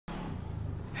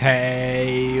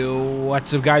Hey,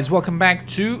 what's up guys? Welcome back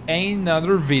to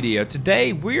another video.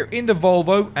 Today we're in the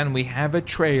Volvo and we have a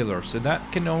trailer, so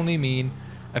that can only mean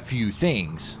a few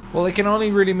things. Well, it can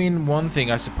only really mean one thing,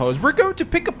 I suppose. We're going to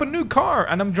pick up a new car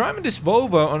and I'm driving this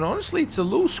Volvo and honestly it's a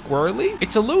little squirrely.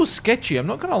 It's a little sketchy, I'm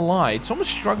not gonna lie. It's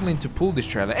almost struggling to pull this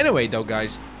trailer. Anyway though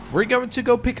guys, we're going to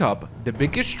go pick up the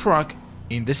biggest truck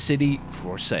in the city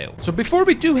for sale. So before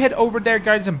we do head over there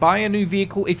guys and buy a new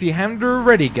vehicle, if you haven't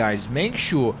already guys, make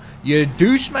sure you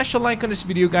do smash a like on this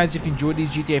video guys. If you enjoyed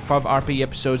these GTA 5 RP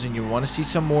episodes and you want to see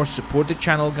some more, support the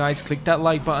channel guys, click that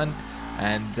like button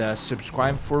and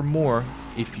subscribe for more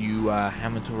if you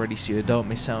haven't already, so you don't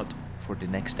miss out for the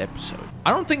next episode.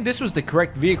 I don't think this was the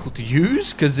correct vehicle to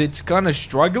use because it's kind of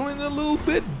struggling a little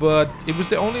bit, but it was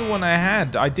the only one I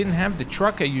had. I didn't have the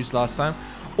truck I used last time.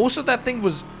 Also, that thing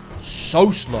was so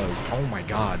slow. Oh my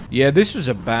god. Yeah, this was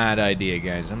a bad idea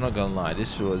guys, I'm not gonna lie.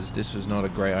 This was not a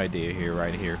great idea here,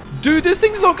 right here. Dude, this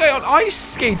thing's like on ice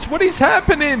skates. What is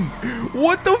happening?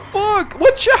 What the fuck?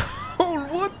 Watch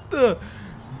out. What the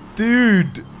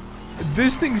dude,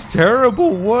 this thing's terrible.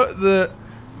 What the,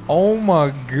 oh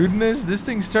my goodness, this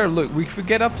thing's terrible. Look, we could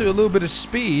get up to a little bit of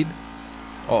speed.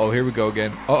 Uh-oh, here we go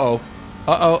again. Uh-oh,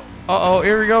 uh-oh, uh-oh,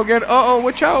 here we go again. Uh-oh,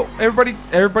 watch out.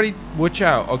 Everybody watch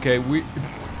out. Okay, we,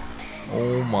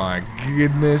 oh my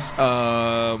goodness.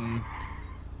 I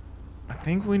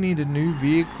think we need a new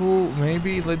vehicle.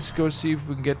 Maybe let's go see if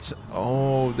we can get some.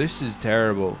 Oh, this is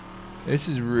terrible. This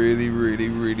is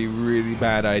really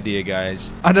bad idea,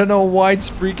 guys. I don't know why it's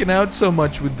freaking out so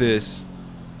much with this.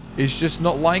 It's just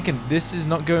not liking. This is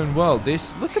not going well.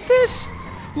 This, look at this.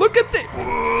 Look at this.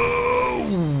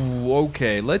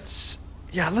 Okay, let's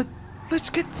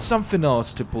get something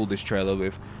else to pull this trailer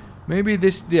with. Maybe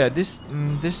this, yeah, this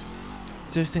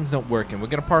thing's not working. We're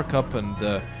gonna park up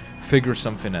and figure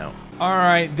something out.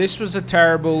 Alright, this was a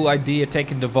terrible idea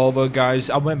taking the Volvo, guys.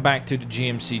 I went back to the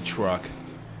GMC truck.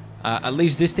 At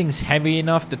least this thing's heavy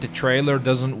enough that the trailer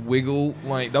doesn't wiggle.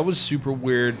 Like, that was super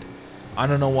weird. I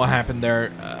don't know what happened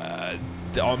there.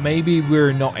 Maybe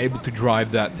we're not able to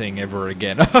drive that thing ever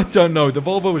again. I don't know. The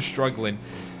Volvo was struggling.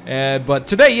 But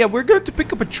today, yeah, we're going to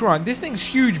pick up a truck. This thing's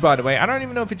huge, by the way. I don't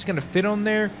even know if it's gonna fit on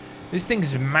there. This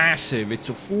thing's massive. It's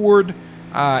a Ford.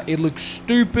 It looks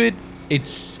stupid.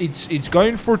 It's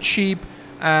going for cheap,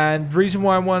 and the reason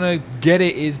why I want to get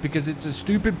it is because it's a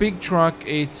stupid big truck.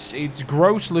 It's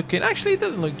gross looking. Actually, it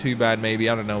doesn't look too bad. Maybe,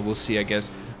 I don't know. We'll see, I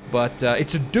guess. But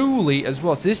it's a dually as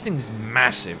well. So this thing's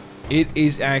massive. It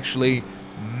is actually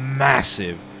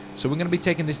massive. So we're gonna be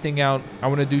taking this thing out. I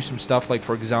want to do some stuff, like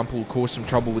for example, cause some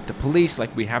trouble with the police,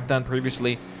 like we have done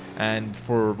previously, and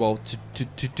for, well, to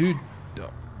do.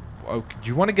 Oh, do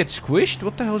you want to get squished?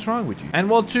 What the hell's wrong with you? And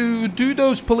well, to do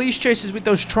those police chases with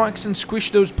those trucks and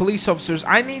squish those police officers,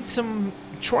 I need some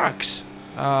trucks.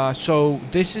 So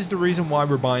this is the reason why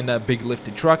we're buying that big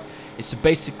lifted truck. It's to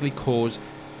basically cause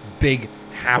big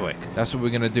havoc. That's what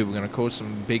we're gonna do. We're gonna cause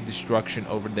some big destruction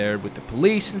over there with the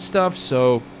police and stuff.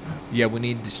 So yeah, we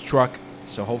need this truck.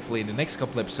 So hopefully in the next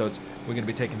couple episodes, we're gonna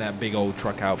be taking that big old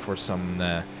truck out for some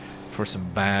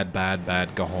bad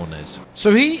cojones.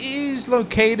 So he is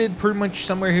located pretty much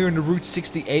somewhere here in the Route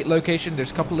 68 location.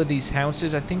 There's a couple of these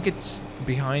houses. I think it's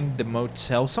behind the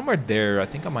motel, somewhere there. I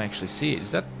think I might actually see it.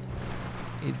 Is that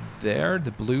it there,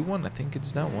 the blue one? I think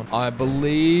it's that one. I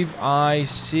believe I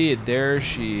see it. There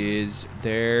she is.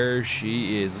 There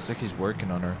she is. Looks like he's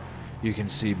working on her. You can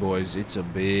see, boys, it's a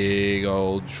big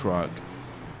old truck.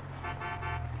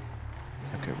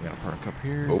 Okay, we're gonna park up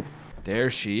here. Oh.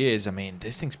 There she is. I mean,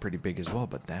 this thing's pretty big as well,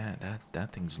 but that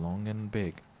thing's long and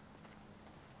big.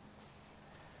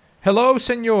 Hello,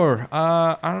 senor.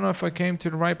 I don't know if I came to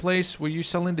the right place. Were you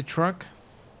selling the truck?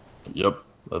 Yep,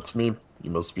 that's me. You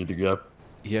must be the guy.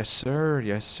 Yes, sir.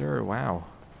 Yes, sir. Wow.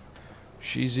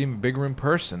 She's even bigger in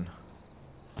person.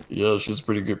 Yeah, she's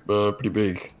pretty good. Pretty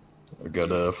big. I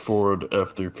got a Ford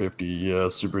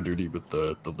F-350 Super Duty with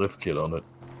the lift kit on it.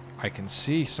 I can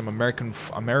see some American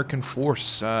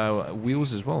Force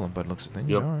wheels as well, but looks of things.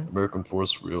 Yep, right. American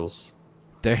Force wheels.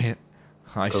 There,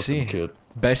 I Custom see. Kit.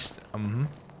 Best.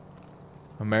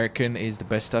 American is the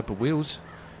best type of wheels.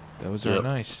 Those are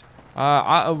nice.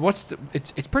 What's the?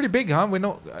 It's pretty big, huh? We're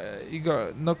not. You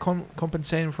got no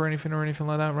compensating for anything or anything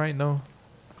like that, right? No.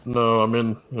 No, I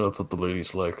mean, you know, that's what the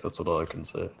ladies like. That's all I can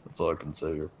say. That's all I can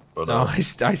say here. But no, I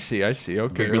see.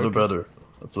 Okay. Bigger the better.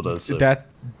 That's what I say.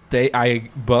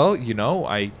 Well, you know,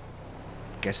 I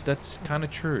guess that's kind of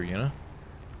true, you know.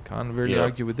 Can't really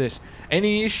argue with this.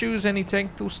 Any issues? Any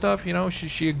technical stuff? You know,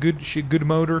 she a good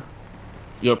motor.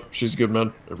 Yep, she's good,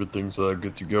 man. Everything's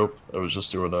good to go. I was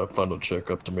just doing a final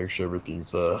checkup to make sure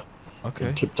everything's in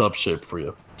tip-top shape for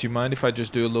you. Do you mind if I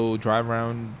just do a little drive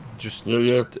around? Just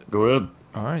Yeah, go ahead.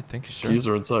 All right, thank you, sir. Keys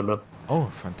are inside, man.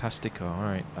 Oh, fantastico. All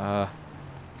right.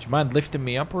 Do you mind lifting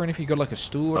me up or anything? You got like a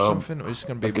stool or something? Or is it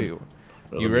gonna be a big?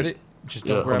 You ready? Just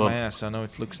don't grab my ass. I know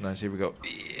it looks nice. Here we go.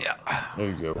 Yeah. There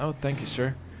you go. Oh, thank you,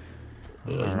 sir.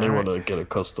 Yeah, you may want to get a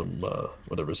custom,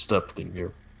 whatever step thing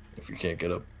here, if you can't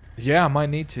get up. Yeah, I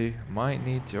might need to.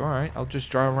 All right, I'll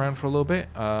just drive around for a little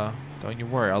bit. Don't you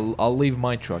worry. I'll leave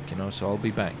my truck, you know, so I'll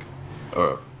be back. All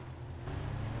right.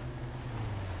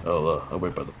 I'll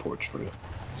wait by the porch for you.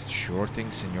 Sure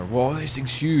thing, senor. Whoa, this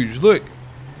thing's huge. Look,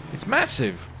 it's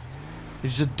massive.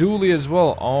 It's a dually as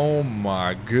well. Oh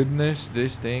my goodness,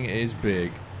 this thing is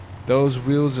big. Those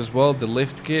wheels as well, the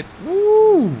lift kit.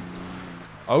 Woo!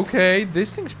 Okay,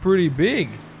 this thing's pretty big.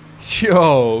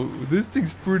 Yo, this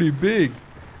thing's pretty big.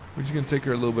 We're just gonna take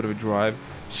her a little bit of a drive.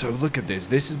 So look at this.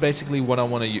 This is basically what I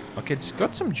want to use. Okay, it's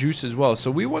got some juice as well.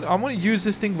 So I want to use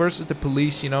this thing versus the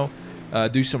police, you know,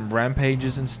 do some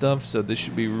rampages and stuff. So this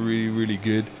should be really, really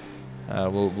good.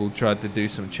 We'll try to do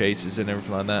some chases and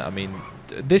everything like that. I mean,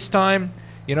 this time,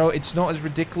 you know, it's not as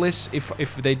ridiculous.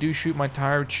 If they do shoot my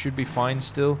tire, it should be fine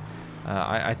still.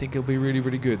 I think it'll be really,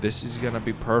 really good. This is gonna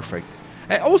be perfect.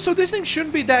 Also, this thing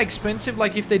shouldn't be that expensive.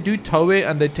 Like, if they do tow it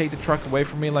and they take the truck away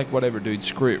from me, like, whatever, dude,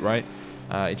 screw it, right?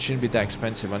 It shouldn't be that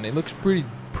expensive. And it looks pretty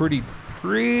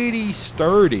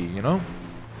sturdy, you know?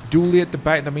 Dually at the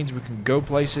back, that means we can go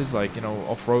places, like, you know,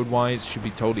 off-road wise, should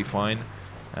be totally fine.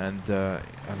 And I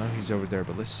know he's over there,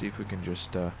 but let's see if we can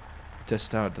just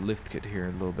test out the lift kit here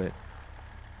a little bit.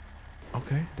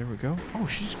 Okay, there we go. Oh,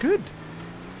 she's good.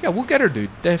 Yeah, we'll get her,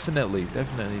 dude. Definitely.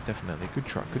 Good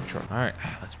truck. All right,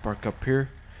 let's park up here.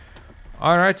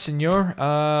 All right, senor.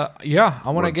 Yeah, I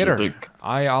want to get her.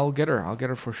 I'll get her. I'll get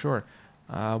her for sure.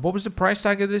 What was the price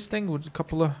tag of this thing? Was a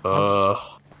couple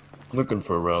of... looking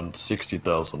for around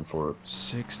 60,000 for it.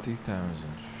 60,000.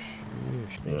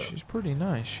 Yeah. She's pretty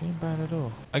nice. She ain't bad at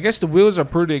all. I guess the wheels are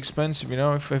pretty expensive, you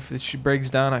know. If she breaks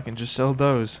down, I can just sell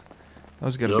those.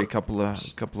 Those gotta be a couple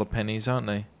of pennies, aren't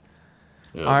they?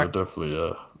 Yeah, they're definitely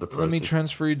the pricey. Let me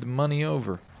transfer you the money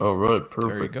over. All right,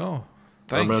 perfect. There you go.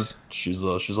 Thanks. Oh, man, she's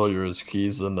all yours.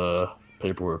 Keys and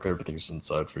paperwork, everything's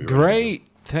inside for you. Great,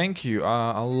 thank you.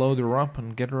 I'll load her up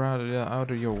and get her out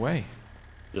of your way.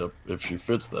 Yep, if she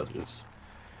fits, that is.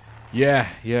 Yeah.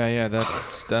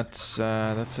 That's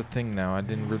a thing now. I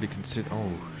didn't really consider. Oh,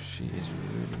 she is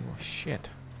really shit.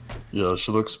 Yeah,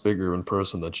 she looks bigger in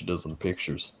person than she does in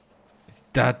pictures.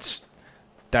 That's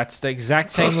the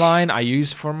exact same line I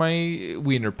use for my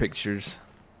wiener pictures.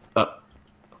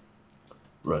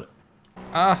 Right.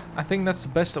 I think that's the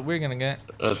best that we're gonna get.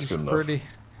 That's good enough.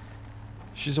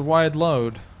 She's a wide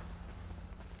load.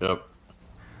 Yep.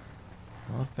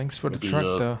 Well, thanks for the truck,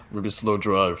 though. Maybe slow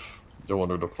drive. Don't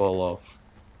want her to fall off.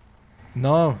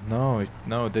 No.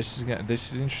 This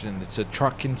is interesting. It's a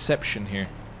truck inception here.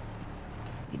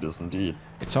 It is indeed.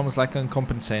 It's almost like I'm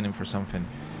compensating for something.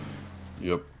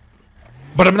 Yep.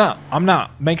 But I'm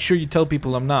not. Make sure you tell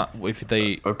people I'm not. If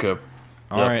they. Okay.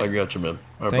 All right. I got you, man.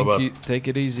 All right, Thank you. Take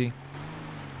it easy.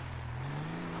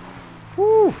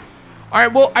 Whew. All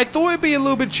right. Well, I thought it'd be a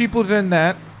little bit cheaper than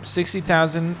that,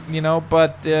 60,000. You know,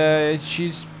 but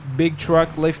she's big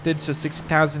truck lifted, so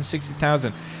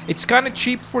 60,000. It's kind of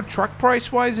cheap for truck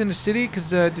price wise in the city, because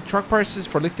the truck prices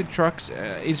for lifted trucks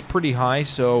is pretty high.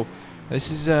 So this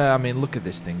is. I mean, look at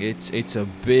this thing. It's a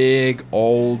big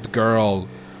old girl.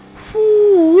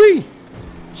 Whoo-wee.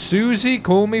 Susie,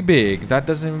 call me big. That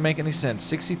doesn't even make any sense.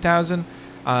 60,000.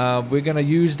 We're gonna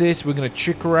use this. We're gonna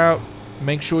check her out.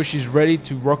 Make sure she's ready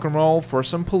to rock and roll for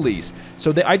some police.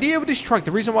 So the idea of this truck,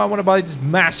 the reason why I want to buy this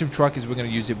massive truck is we're gonna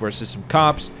use it versus some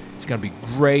cops. It's gonna be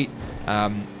great.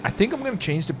 I think I'm gonna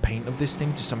change the paint of this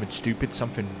thing to something stupid,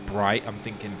 something bright. I'm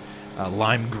thinking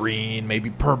lime green,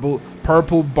 maybe purple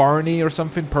Barney or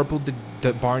something. Purple the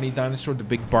Barney dinosaur, the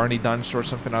big Barney dinosaur or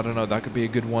something. I don't know. That could be a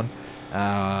good one.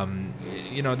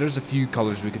 You know, there's a few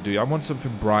colors we could do. I want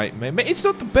something bright. It's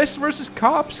not the best versus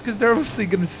cops because they're obviously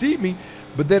gonna see me.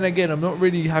 But then again, I'm not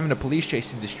really having a police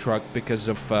chase in this truck because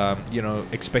of, you know,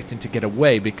 expecting to get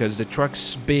away. Because the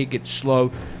truck's big, it's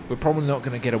slow. We're probably not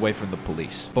going to get away from the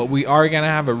police. But we are going to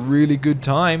have a really good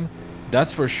time.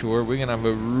 That's for sure. We're going to have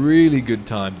a really good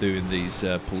time doing these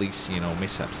police, you know,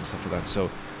 mishaps and stuff like that. So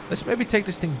let's maybe take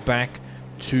this thing back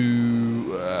to...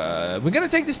 we're going to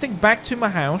take this thing back to my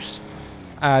house.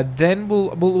 Then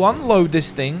we'll unload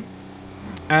this thing.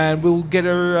 And we'll take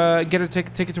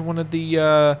it to one of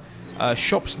the...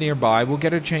 shops nearby. We'll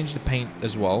get her change the paint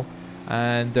as well,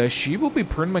 and she will be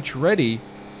pretty much ready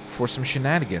for some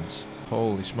shenanigans.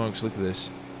 Holy smokes, look at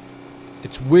this.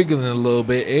 It's wiggling a little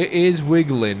bit. It is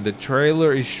wiggling. The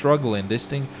trailer is struggling. This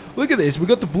thing... Look at this. We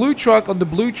got the blue truck on the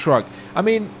blue truck. I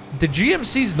mean, the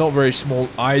GMC is not very small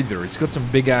either. It's got some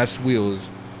big-ass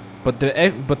wheels. But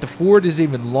the Ford is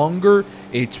even longer.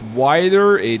 It's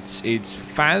wider. It's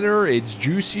fatter. It's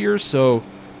juicier. So,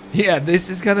 yeah, this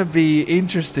is going to be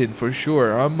interesting for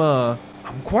sure. I'm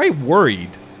quite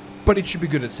worried. But it should be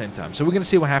good at the same time. So we're going to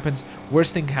see what happens.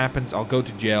 Worst thing happens, I'll go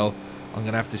to jail. I'm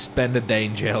gonna have to spend a day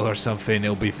in jail or something.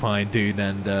 It'll be fine, dude.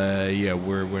 And yeah,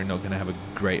 we're not gonna have a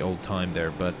great old time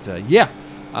there. But yeah,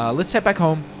 let's head back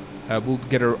home. We'll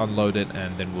get her unloaded,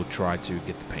 and then we'll try to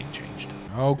get the paint changed.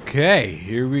 Okay,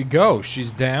 here we go.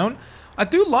 She's down. I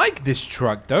do like this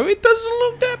truck, though. It doesn't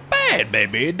look that bad,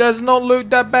 baby. It does not look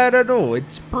that bad at all.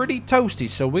 It's pretty toasty.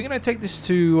 So we're gonna take this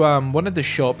to one of the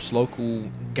shops, local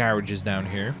garages down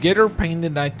here. Get her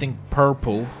painted, I think,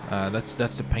 purple. That's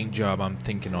the paint job I'm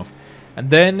thinking of. And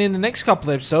then in the next couple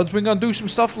of episodes, we're gonna do some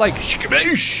stuff like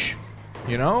shikaboosh,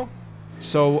 you know?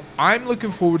 So I'm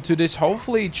looking forward to this.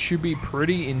 Hopefully it should be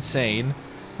pretty insane.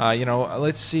 You know,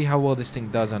 let's see how well this thing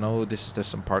does. I know there's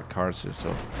some parked cars here,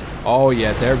 so... Oh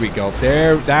yeah, there we go.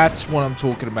 That's what I'm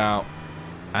talking about.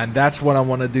 And that's what I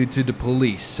want to do to the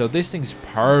police. So this thing's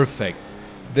perfect.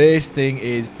 This thing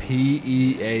is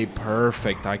PEA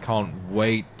perfect. I can't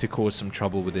wait to cause some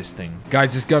trouble with this thing.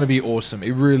 Guys, it's gonna be awesome.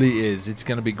 It really is. It's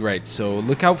gonna be great. So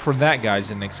look out for that, guys,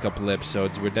 in the next couple of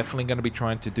episodes. We're definitely gonna be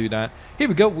trying to do that. Here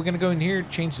we go. We're gonna go in here,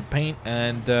 change the paint,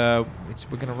 and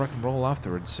we're gonna rock and roll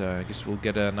afterwards. I guess we'll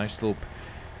get a nice little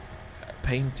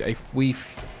paint. If we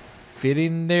fit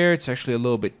in there, it's actually a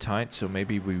little bit tight, so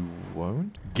maybe we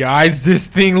won't. Guys, this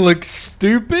thing looks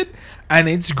stupid, and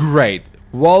it's great.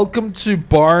 Welcome to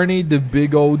Barney, the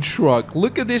big old truck.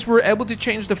 Look at this. We're able to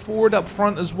change the Ford up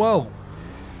front as well.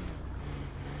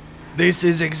 This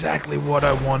is exactly what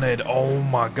I wanted. Oh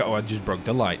my god. Oh, I just broke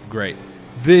the light. Great.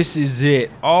 This is it.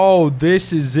 Oh,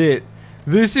 this is it.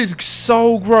 This is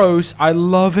so gross. I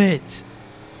love it.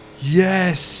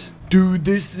 Yes. Dude,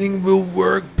 this thing will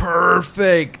work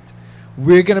perfect.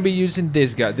 We're going to be using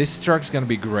this guy. This truck's going to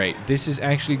be great. This is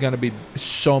actually going to be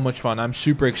so much fun. I'm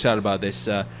super excited about this.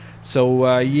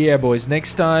 So yeah, boys,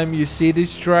 next time you see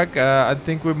this truck, I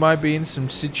think we might be in some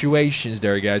situations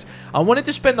there, guys. I wanted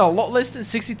to spend a lot less than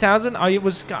 60,000. I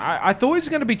thought it was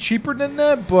going to be cheaper than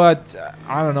that, but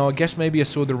I don't know. I guess maybe I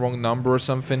saw the wrong number or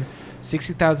something.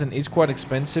 60,000 is quite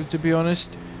expensive, to be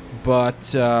honest,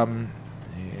 but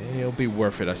it'll be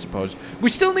worth it, I suppose. We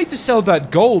still need to sell that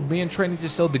gold. Me and Trey need to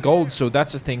sell the gold, so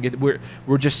that's the thing.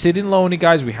 We're just sitting low on it,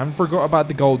 guys. We haven't forgot about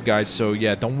the gold, guys. So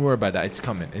yeah, don't worry about that. It's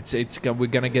coming. We're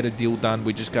gonna get a deal done.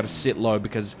 We just gotta sit low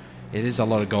because it is a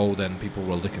lot of gold and people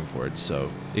were looking for it.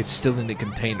 So it's still in the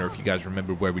container. If you guys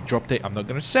remember where we dropped it, I'm not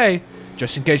gonna say,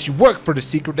 just in case you work for the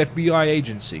secret FBI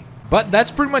agency. But that's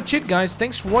pretty much it, guys.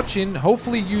 Thanks for watching.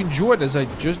 Hopefully you enjoyed, as I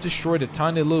just destroyed a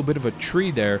tiny little bit of a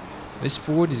tree there. This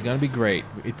Ford is going to be great.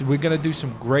 We're going to do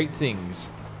some great things.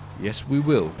 Yes, we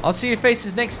will. I'll see your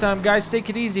faces next time, guys. Take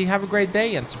it easy. Have a great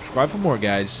day. And subscribe for more,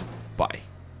 guys. Bye.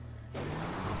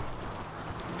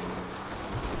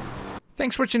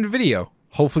 Thanks for watching the video.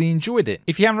 Hopefully you enjoyed it.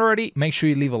 If you haven't already, make sure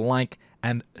you leave a like.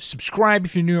 And subscribe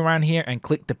if you're new around here. And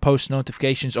click the post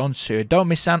notifications on so you don't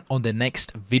miss out on the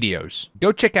next videos.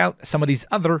 Go check out some of these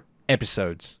other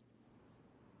episodes.